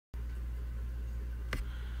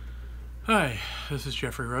Hi, this is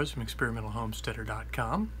Jeffrey Rhoades from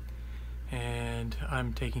ExperimentalHomesteader.com, and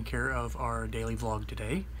I'm taking care of our daily vlog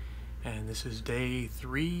today, and this is day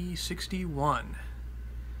 361.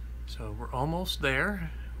 So we're almost there.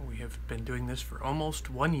 We have been doing this for almost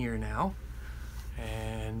 1 year now,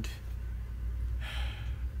 and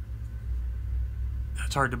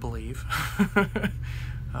that's hard to believe.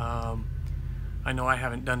 I know I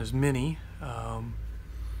haven't done as many,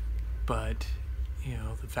 but you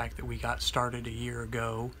know, the fact that we got started a year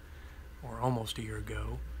ago, or almost a year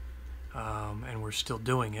ago, and we're still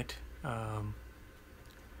doing it,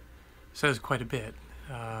 says quite a bit.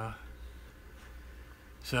 I'm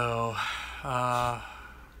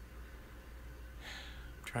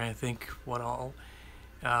trying to think what all.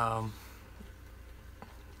 I'm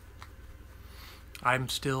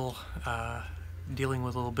still dealing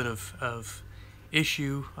with a little bit of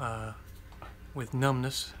issue with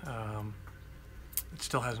numbness. It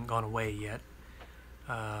still hasn't gone away yet,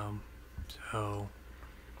 so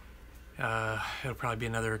it'll probably be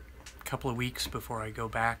another couple of weeks before I go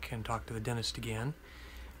back and talk to the dentist again,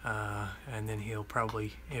 and then he'll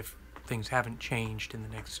probably, if things haven't changed in the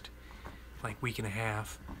next week and a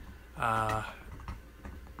half,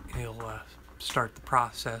 he'll start the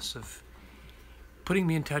process of putting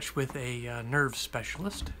me in touch with a nerve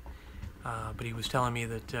specialist, but he was telling me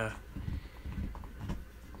that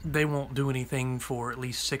they won't do anything for at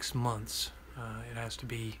least 6 months. It has to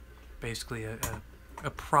be basically a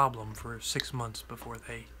problem for 6 months before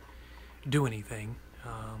they do anything,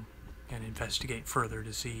 and investigate further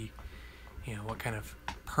to see, you know, what kind of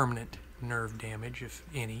permanent nerve damage, if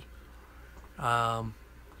any. But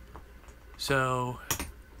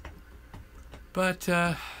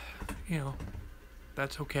you know,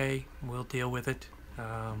 that's okay. We'll deal with it,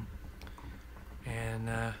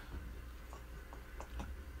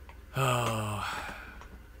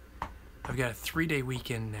 I've got a 3-day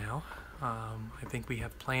weekend now. I think we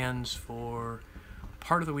have plans for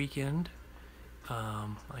part of the weekend.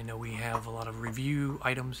 I know we have a lot of review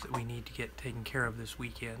items that we need to get taken care of this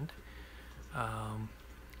weekend.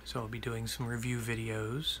 So I'll be doing some review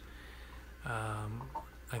videos. I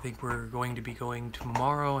think we're going to be going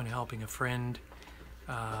tomorrow and helping a friend.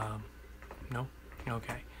 No?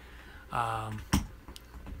 Okay.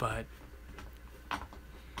 But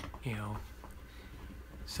you know,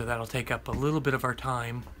 so that'll take up a little bit of our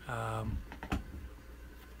time.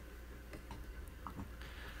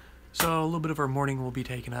 So a little bit of our morning will be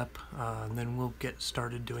taken up, and then we'll get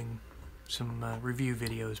started doing some review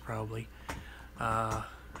videos probably.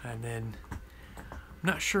 And then I'm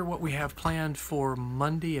not sure what we have planned for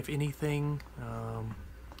Monday, if anything.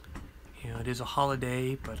 You know, it is a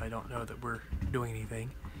holiday, but I don't know that we're doing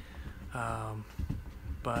anything.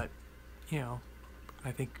 But you know,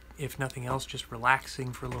 I think if nothing else, just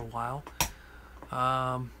relaxing for a little while.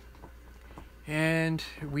 And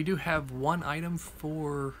we do have one item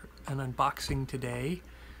for an unboxing today.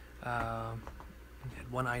 We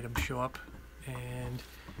had one item show up, and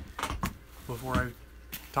before I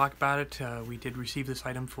talk about it, we did receive this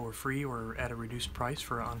item for free or at a reduced price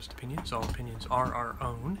for Honest Opinions. All opinions are our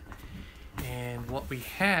own. And what we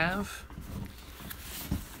have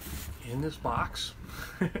in this box,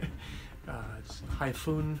 it's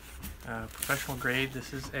Hyphoon professional grade.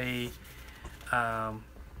 This is a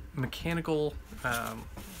mechanical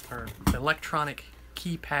or electronic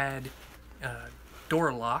keypad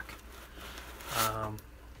door lock.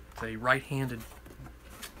 It's a right-handed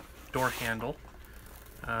door handle,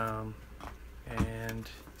 and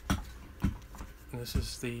this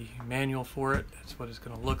is the manual for it. That's what it's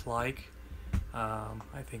going to look like.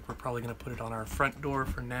 I think we're probably going to put it on our front door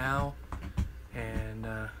for now, and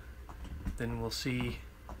then we'll see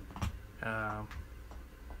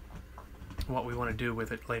what we want to do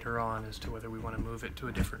with it later on, as to whether we want to move it to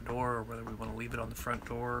a different door or whether we want to leave it on the front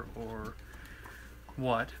door or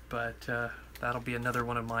what. But that'll be another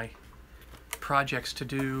one of my projects to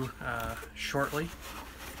do shortly,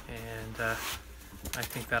 and I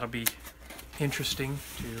think that'll be interesting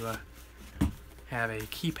to have a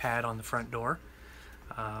keypad on the front door.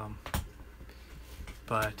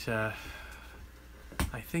 But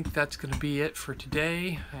I think that's going to be it for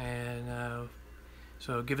today, and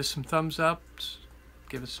so give us some thumbs up,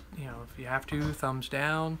 give us, you know, if you have to, thumbs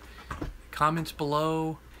down, comments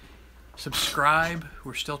below, subscribe.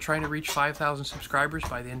 We're still trying to reach 5,000 subscribers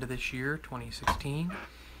by the end of this year, 2016.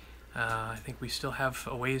 I think we still have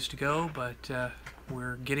a ways to go, but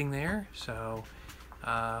we're getting there. So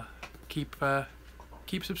keep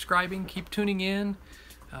subscribing, keep tuning in.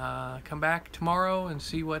 Come back tomorrow and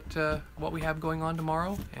see what we have going on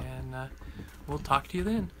tomorrow, and we'll talk to you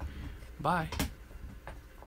then. Bye.